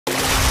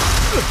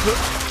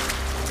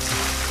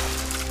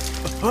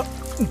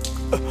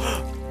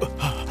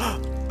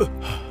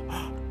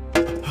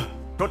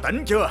Có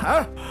tỉnh chưa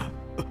hả?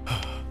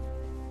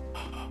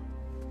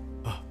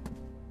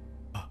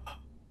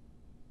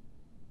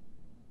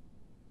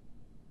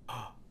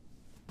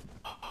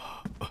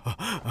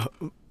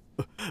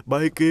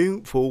 Bái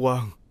kiến phụ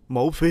hoàng,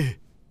 mẫu phi.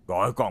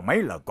 Gọi con mấy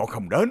lần con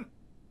không đến.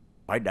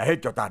 Phải để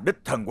cho ta đích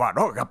thân qua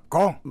đó gặp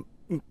con.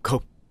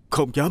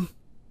 Không dám.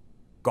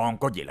 Con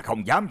có gì là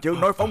không dám chứ?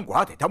 Nói phóng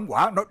hỏa thì phóng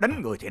hỏa, nói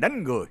đánh người thì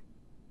đánh người.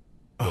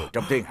 Người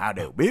trong thiên hạ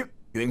đều biết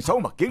chuyện xấu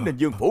mà Kiến Ninh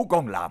Dương phủ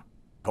con làm.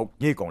 Thục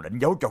Nhi còn định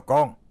giấu cho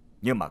con,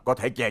 nhưng mà có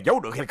thể che giấu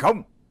được hay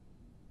không?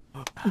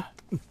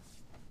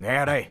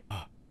 Nghe đây,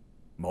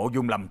 mộ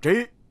dung Lâm Trí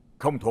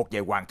không thuộc về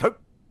hoàng thất,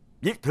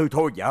 viết thư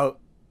thôi vợ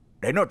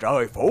để nó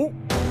rời phủ.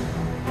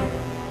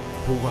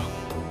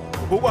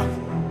 Phụ hoàng,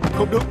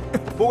 không được.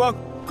 Phụ hoàng,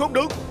 không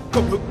được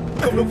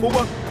phụ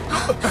hoàng.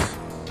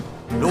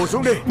 Lùi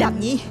xuống đi.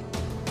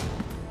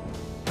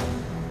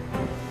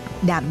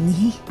 Đàm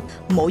Nhi,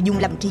 mộ dung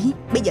Lâm Trí,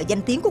 bây giờ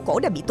danh tiếng của cổ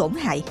đã bị tổn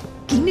hại.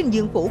 Kiến Ninh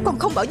Dương phủ con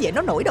không bảo vệ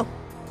nó nổi đâu.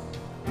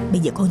 Bây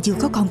giờ con chưa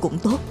có con cũng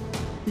tốt,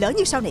 lỡ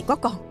như sau này có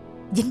con,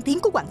 danh tiếng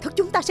của hoàng thất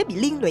chúng ta sẽ bị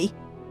liên lụy.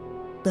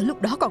 Tới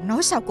lúc đó con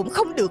nói sao cũng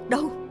không được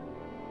đâu.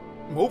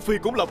 Mẫu phi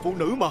cũng là phụ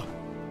nữ mà.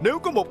 Nếu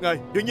có một ngày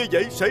chuyện như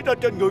vậy xảy ra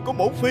trên người của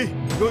mẫu phi,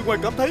 người ngoài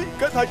cảm thấy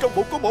cái thai trong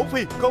bụng của mẫu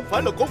phi không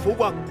phải là của phụ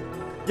hoàng,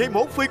 vậy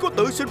mẫu phi có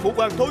tự xin phụ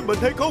hoàng thôi mình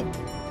hay không?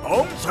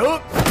 Hỗn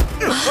xược.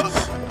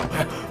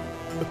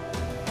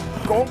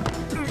 Con.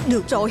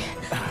 Được rồi,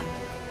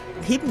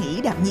 thiếp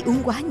nghĩ Đàm Nhi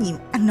uống quá nhiều,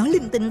 ăn nói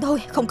linh tinh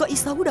thôi, không có ý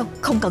xấu đâu,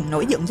 không cần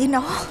nổi giận với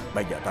nó.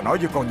 Bây giờ ta nói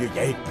với con như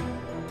vậy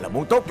là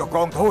muốn tốt cho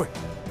con thôi.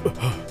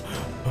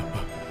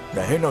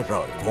 Để nó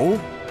rời phủ,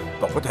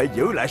 còn có thể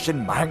giữ lại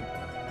sinh mạng.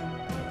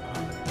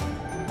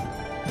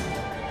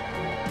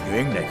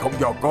 Chuyện này không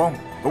do con,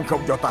 cũng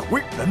không do ta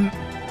quyết định.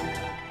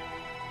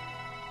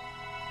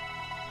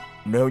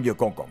 Nếu như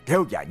con còn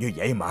kéo dài như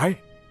vậy mãi,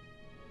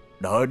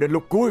 đợi đến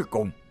lúc cuối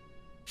cùng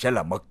sẽ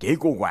là mật chỉ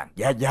của hoàng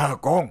gia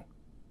con.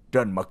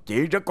 Trên mật chỉ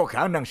rất có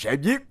khả năng sẽ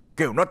viết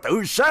kêu nó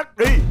tự sát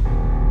đi.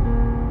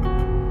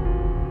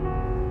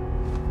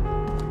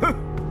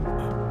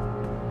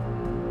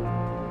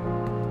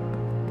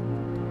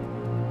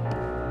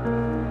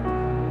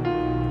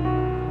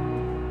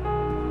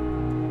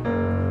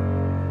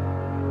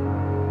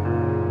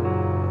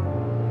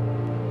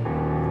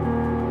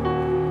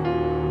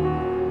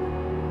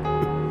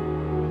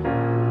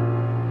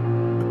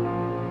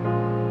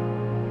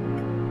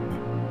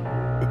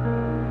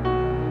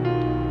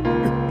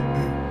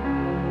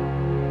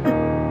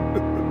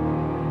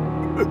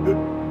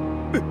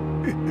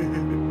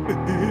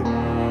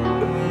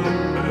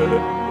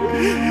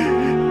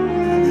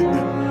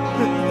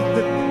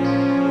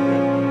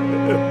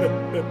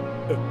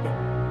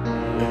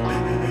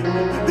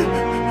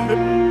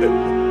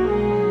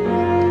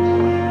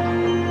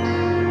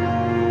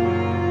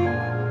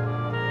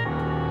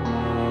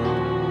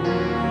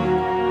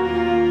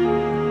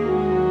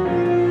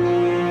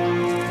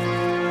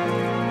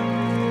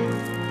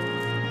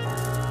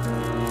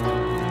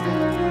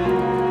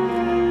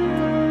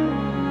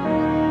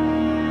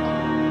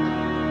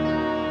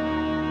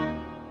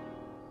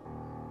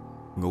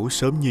 Ngủ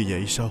sớm như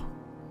vậy sao?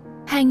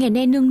 2 ngày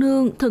nay nương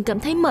nương thường cảm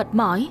thấy mệt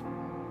mỏi,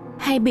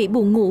 hay bị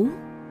buồn ngủ.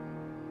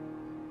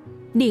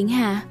 Điện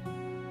hạ,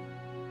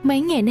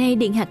 mấy ngày nay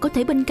điện hạ có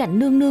thể bên cạnh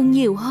nương nương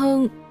nhiều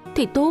hơn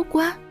thì tốt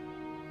quá.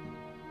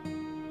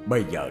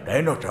 Bây giờ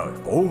để nó rời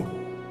phủ,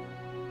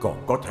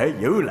 còn có thể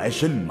giữ lại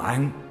sinh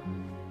mạng.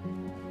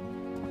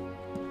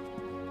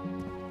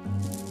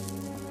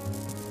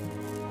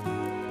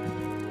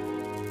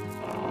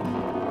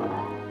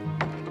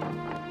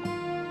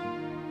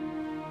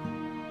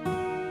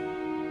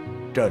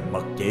 Trên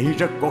mật chỉ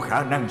rất có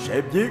khả năng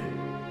sẽ viết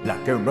là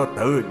kêu nó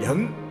tự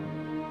dẫn.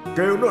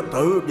 Kêu nó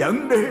tự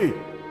dẫn đi.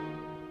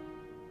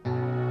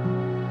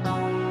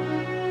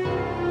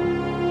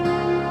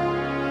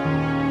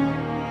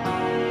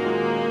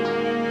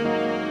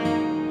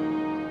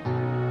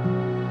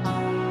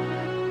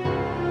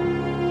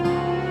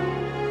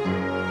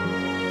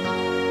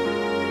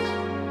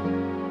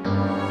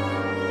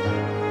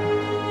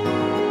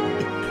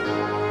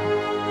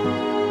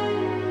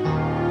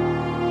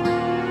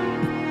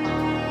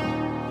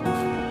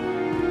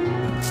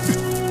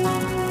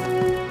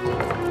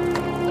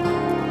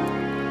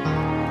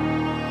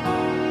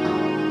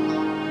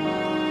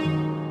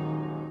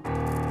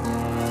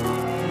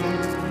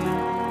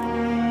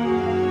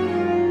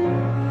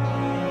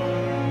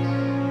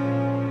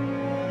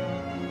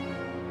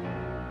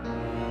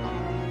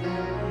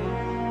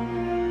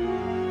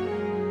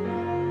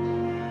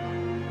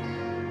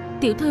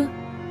 Tiểu thư,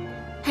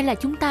 hay là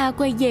chúng ta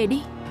quay về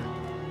đi.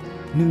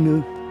 Nương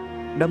nương,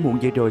 đã muộn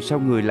vậy rồi sao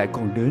người lại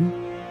còn đến?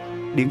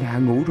 Điện hạ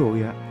ngủ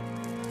rồi ạ.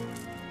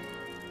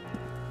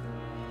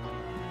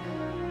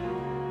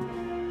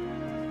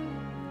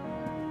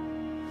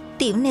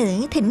 Tiểu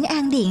nữ thỉnh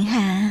an điện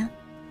hạ.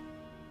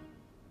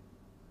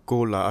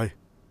 Cô là ai?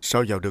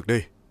 Sao vào được đi?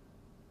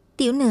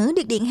 Tiểu nữ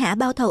được điện hạ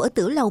bao thầu ở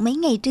tử lầu mấy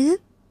ngày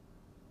trước.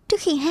 Trước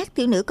khi hát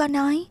tiểu nữ có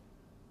nói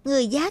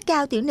người giá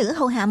cao tiểu nữ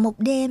hầu hạ một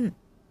đêm.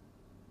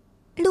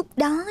 Lúc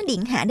đó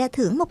điện hạ đã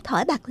thưởng một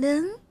thỏi bạc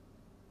lớn.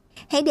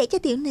 Hãy để cho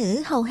tiểu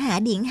nữ hầu hạ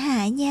điện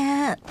hạ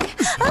nha.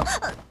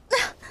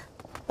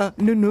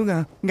 Nương nương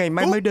à, ngày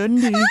mai mới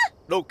đến đi.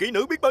 Đồ kỹ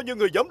nữ biết bao nhiêu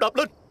người dẫm đạp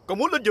lên, còn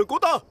muốn lên giường của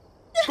ta.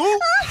 Cứu!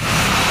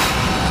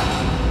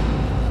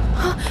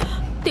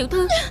 Tiểu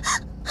thư.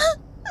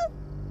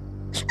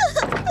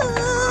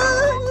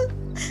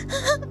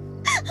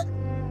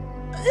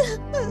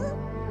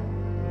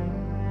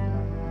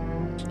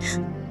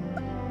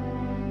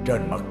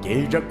 Trên mặt chỉ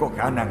rất có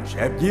khả năng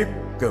sẽ giết.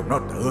 Kêu nó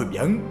tự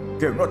dẫn,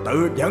 kêu nó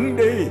tự dẫn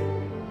đi.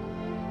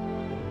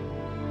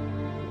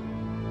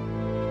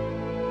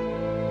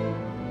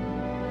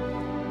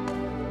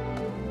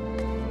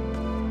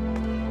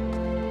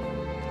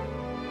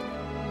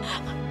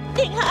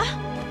 Điện hạ,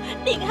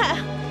 điện hạ,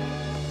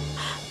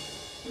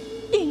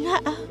 điện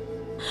hạ.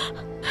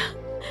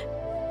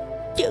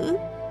 Chữ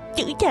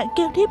chàng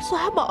kêu thiếp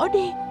xóa bỏ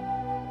đi,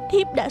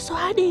 thiếp đã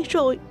xóa đi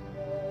rồi.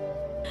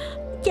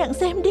 Chàng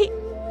xem đi,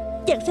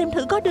 chàng xem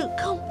thử có được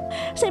không,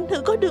 xem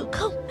thử có được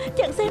không.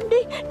 Chàng xem đi,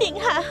 điện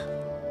hạ,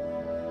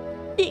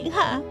 điện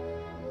hạ.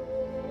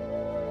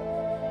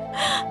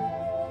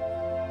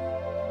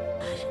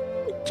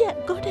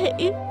 Chàng có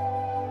thể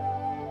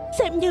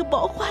xem như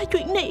bỏ qua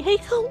chuyện này hay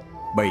không?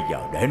 Bây giờ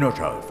để nó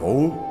rời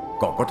phủ,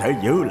 còn có thể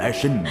giữ lại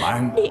sinh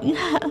mạng. Điện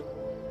hạ.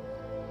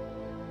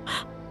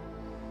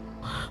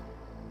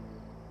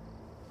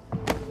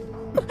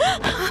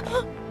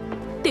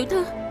 Tiểu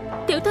thư,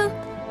 tiểu thư,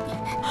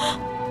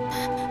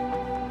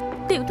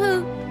 tiểu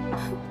thư.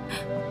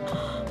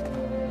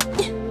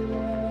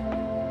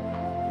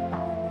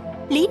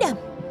 Lý Đàm,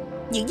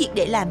 những việc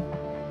đệ làm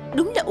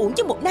đúng là uổng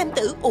cho một nam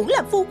tử, uổng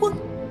làm phu quân.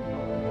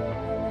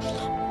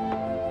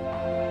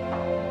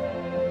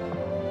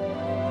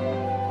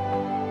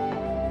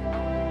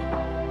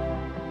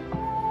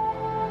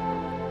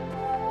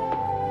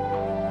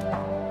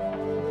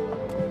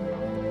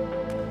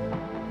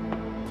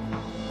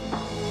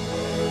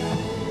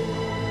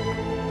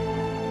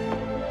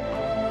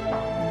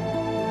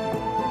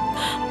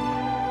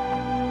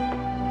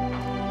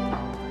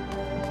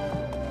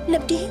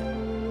 Lâm Trí,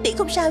 tỷ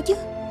không sao chứ?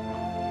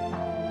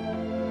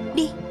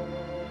 Đi,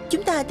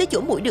 chúng ta tới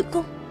chỗ muội được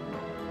không?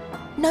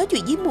 Nói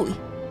chuyện với muội,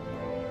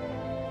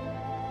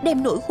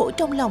 đem nỗi khổ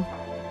trong lòng,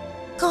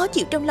 khó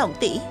chịu trong lòng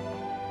tỷ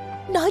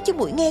nói cho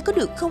muội nghe có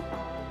được không?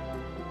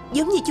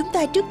 Giống như chúng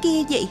ta trước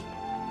kia vậy,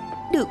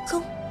 được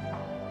không?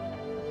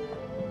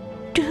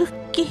 Trước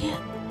kia?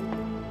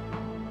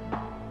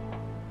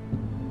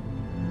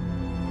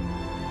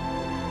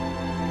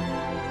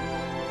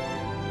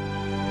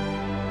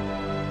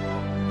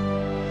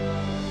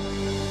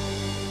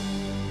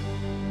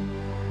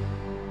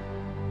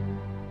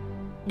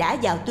 Đã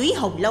vào túy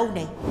hồng lâu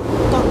này,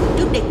 con người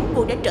trước đây của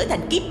cô đã trở thành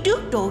kiếp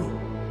trước rồi.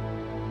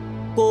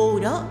 Cô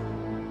đó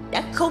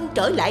đã không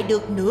trở lại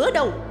được nữa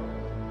đâu.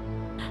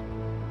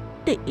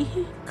 Tỷ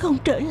không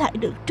trở lại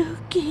được trước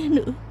kia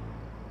nữa.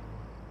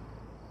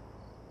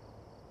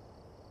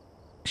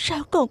 Sao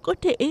còn có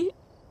thể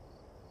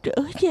trở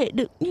về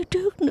được như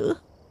trước nữa?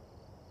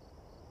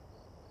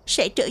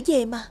 Sẽ trở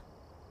về mà.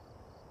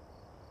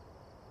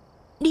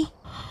 Đi,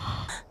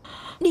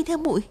 đi theo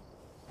muội.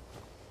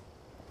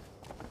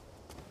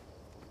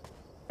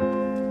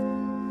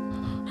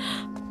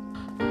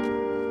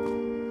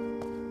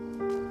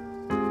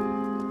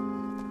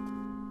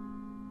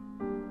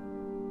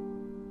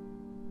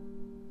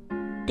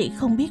 Tỷ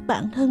không biết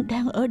bản thân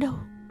đang ở đâu,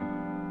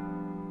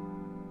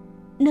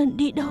 nên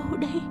đi đâu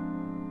đây?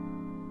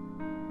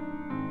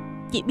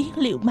 Chỉ biết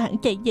liều mạng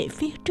chạy về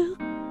phía trước.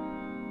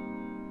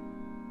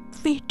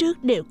 Phía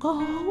trước đều có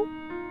hố.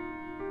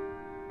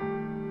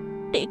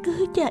 Tỷ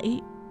cứ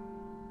chạy,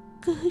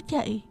 cứ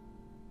chạy,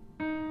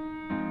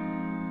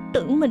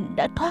 tưởng mình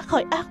đã thoát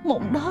khỏi ác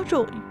mộng đó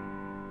rồi.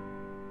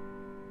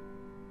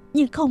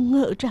 Nhưng không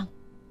ngờ rằng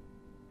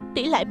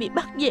tỷ lại bị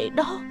bắt về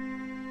đó.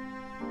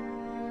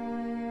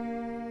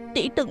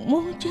 Tỷ từng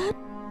muốn chết,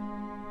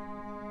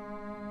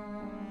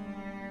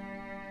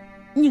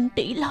 nhưng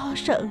tỷ lo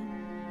sợ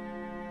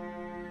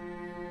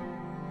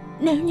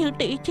nếu như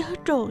tỷ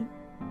chết rồi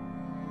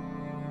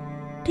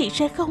thì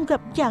sẽ không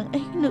gặp chàng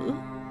ấy nữa.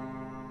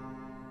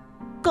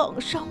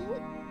 Còn sống,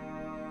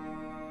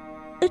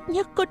 ít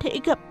nhất có thể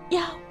gặp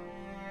nhau.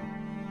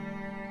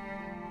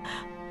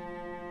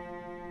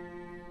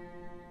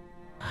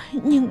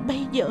 Nhưng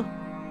bây giờ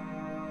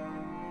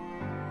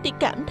tỷ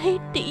cảm thấy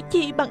tỷ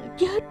chi bằng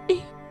chết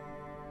đi.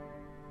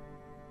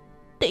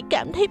 Tỷ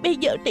cảm thấy bây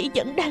giờ tỷ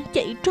vẫn đang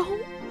chạy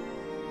trốn.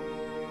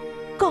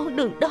 Con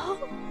đường đó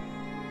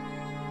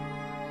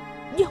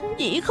giống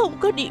dĩ không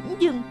có điểm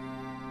dừng.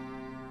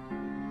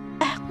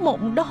 Ác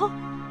mộng đó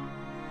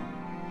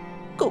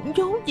cũng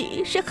giống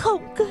dĩ sẽ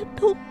không kết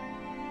thúc.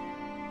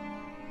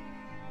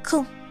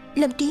 Không,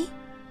 Lâm Trí,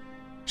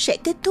 sẽ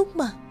kết thúc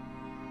mà.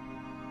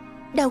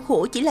 Đau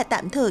khổ chỉ là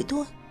tạm thời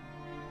thôi,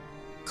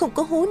 không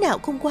có hố nào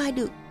không qua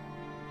được.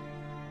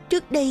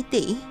 Trước đây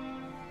tỷ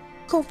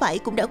không phải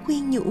cũng đã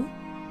khuyên nhủ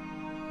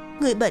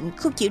người bệnh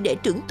không chịu để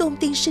trưởng tôn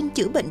tiên sinh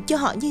chữa bệnh cho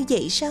họ như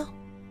vậy sao?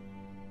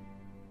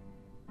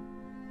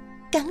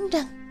 Cắn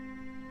răng,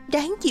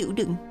 ráng chịu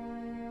đựng,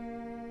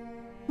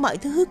 mọi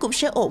thứ cũng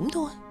sẽ ổn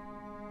thôi.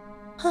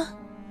 Ha?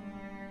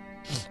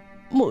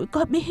 Muội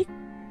có biết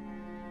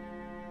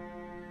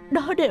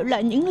đó đều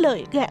là những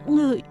lời gạt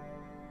người.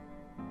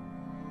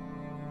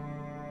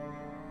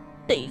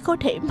 Tỷ có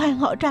thể mang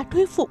họ ra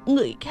thuyết phục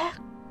người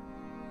khác,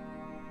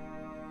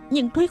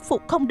 nhưng thuyết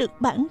phục không được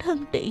bản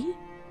thân tỷ.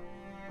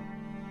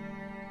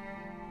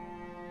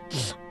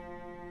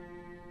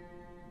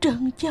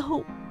 Trân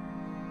Châu,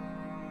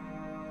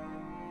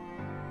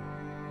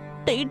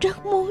 tỷ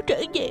rất muốn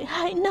trở về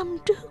 2 năm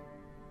trước.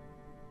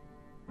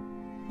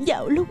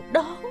 Dạo lúc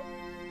đó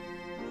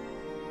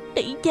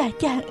tỷ và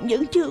chàng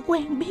vẫn chưa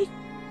quen biết.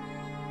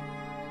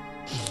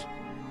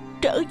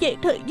 Trở về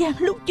thời gian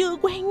lúc chưa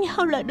quen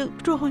nhau là được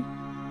rồi.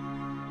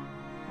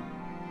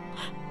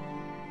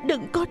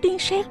 Đừng có tiếng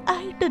sét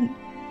ái tình,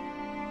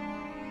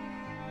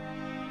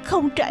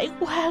 không trải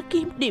qua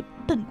kim điệp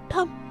tình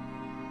thâm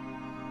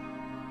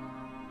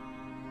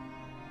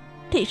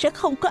thì sẽ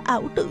không có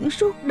ảo tưởng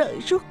suốt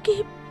đời suốt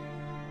kiếp,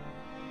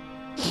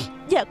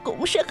 và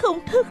cũng sẽ không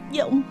thất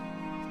vọng.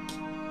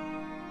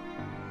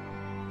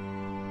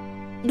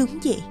 Đúng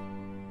vậy.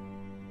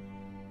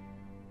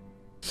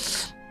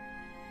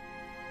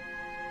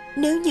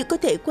 Nếu như có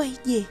thể quay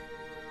về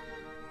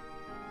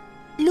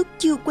lúc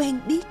chưa quen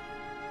biết,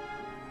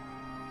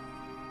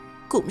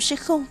 cũng sẽ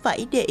không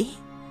phải để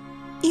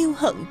yêu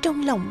hận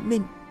trong lòng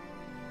mình,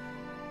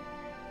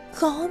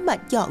 khó mà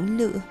chọn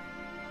lựa.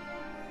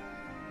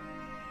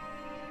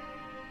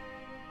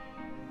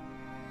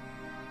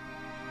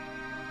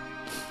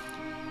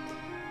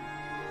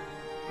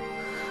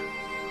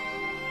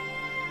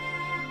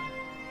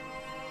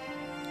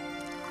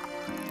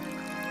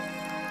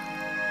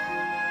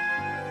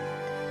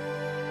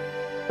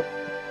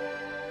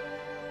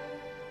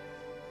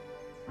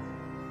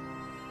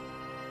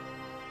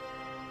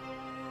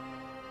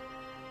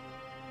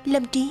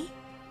 Lâm Trí,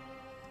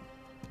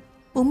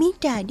 uống miếng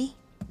trà đi.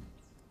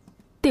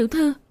 Tiểu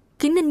thư,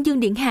 Kiến Ninh Dương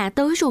điện hạ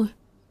tới rồi.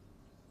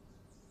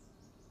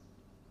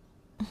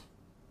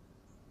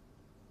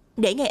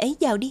 Để ngày ấy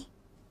vào đi.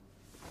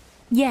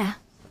 Dạ.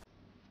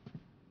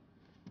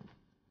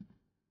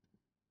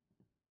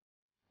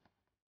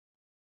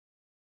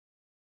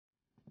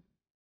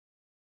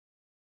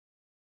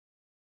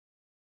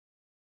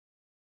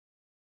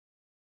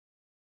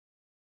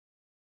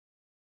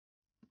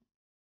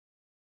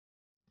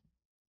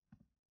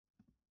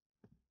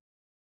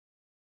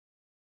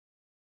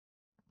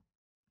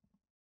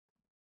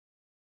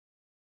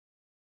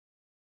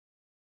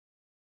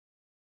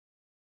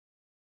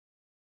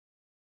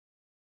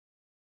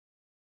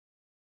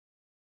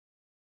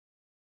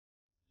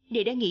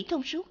 Đệ đã nghĩ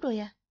thông suốt rồi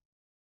à?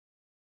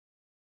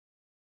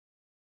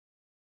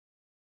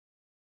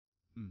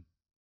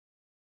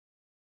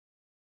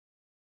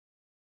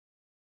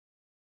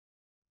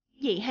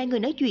 Vậy hai người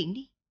nói chuyện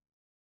đi.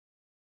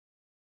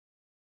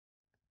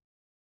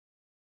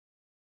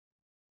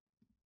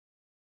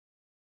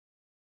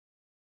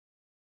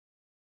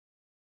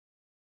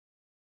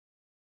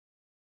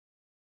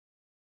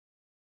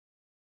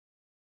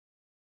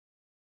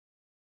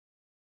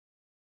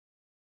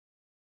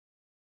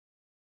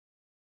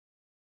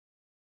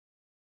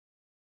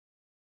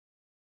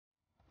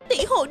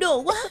 Tỷ hồ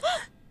đồ quá.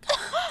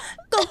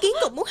 Con kiến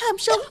cũng muốn ham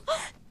sống.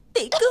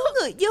 Tỷ cứu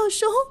người vô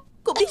số,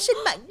 cũng biết sinh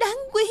mạng đáng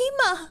quý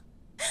mà.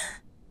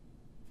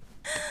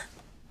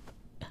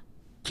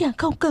 Chàng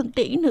không cần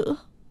tỷ nữa.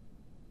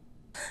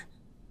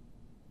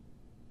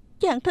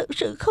 Chàng thật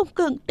sự không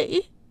cần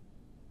tỷ.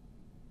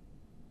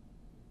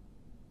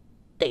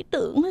 Tỷ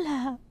tưởng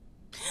là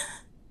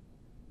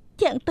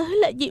chàng tới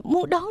là vì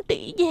muốn đón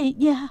tỷ về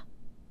nhà,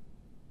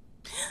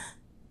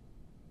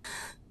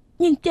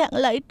 nhưng chàng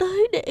lại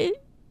tới để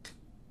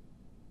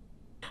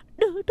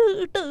đưa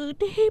thư từ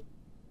tiếp.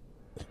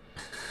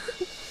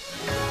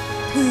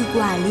 Thư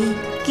Hòa Ly,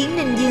 Kiến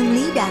Ninh Dương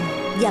Lý Đàm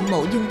và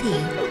Mộ Dung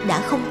Thiện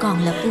đã không còn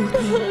là phu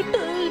thê.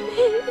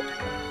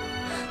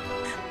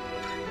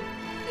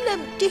 Lâm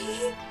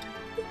Trí,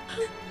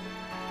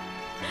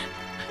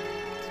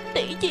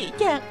 tỷ vì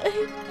chàng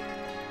ấy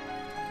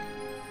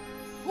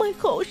mới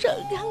khổ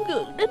sở gắng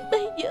gượng đến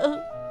bây giờ.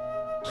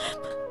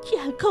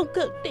 Chàng không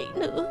cần tỷ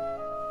nữa,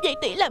 vậy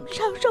tỷ làm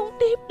sao sống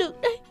tiếp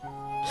được đây?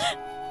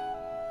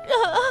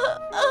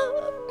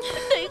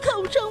 Tỷ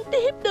không sống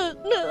tiếp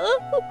được nữa.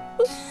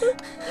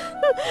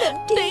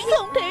 Tỷ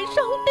không thể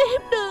sống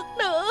tiếp được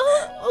nữa.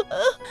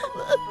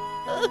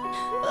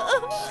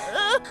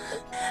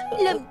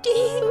 Lâm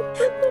Trí,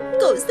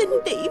 cậu xin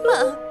tỷ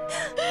mà.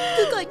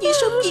 Cứ coi như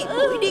sống vì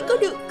muội đi có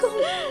được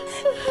không?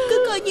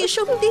 Cứ coi như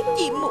sống tiếp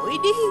vì muội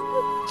đi.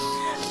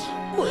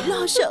 Muội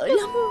lo sợ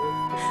lắm.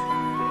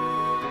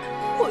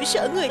 Muội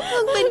sợ người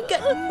thân bên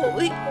cạnh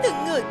muội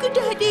từng người cứ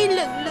ra đi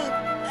lần lượt.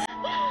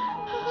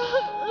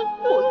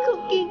 Muội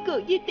không kiên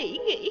cường như tỷ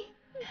nghĩ.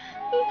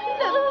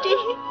 Lâm Trí,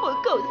 muội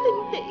cầu xin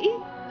tỷ,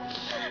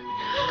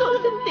 Con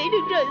xin tỷ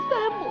đừng rời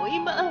xa muội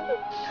mà.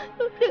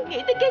 Đừng nghĩ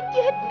tới cái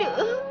chết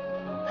nữa.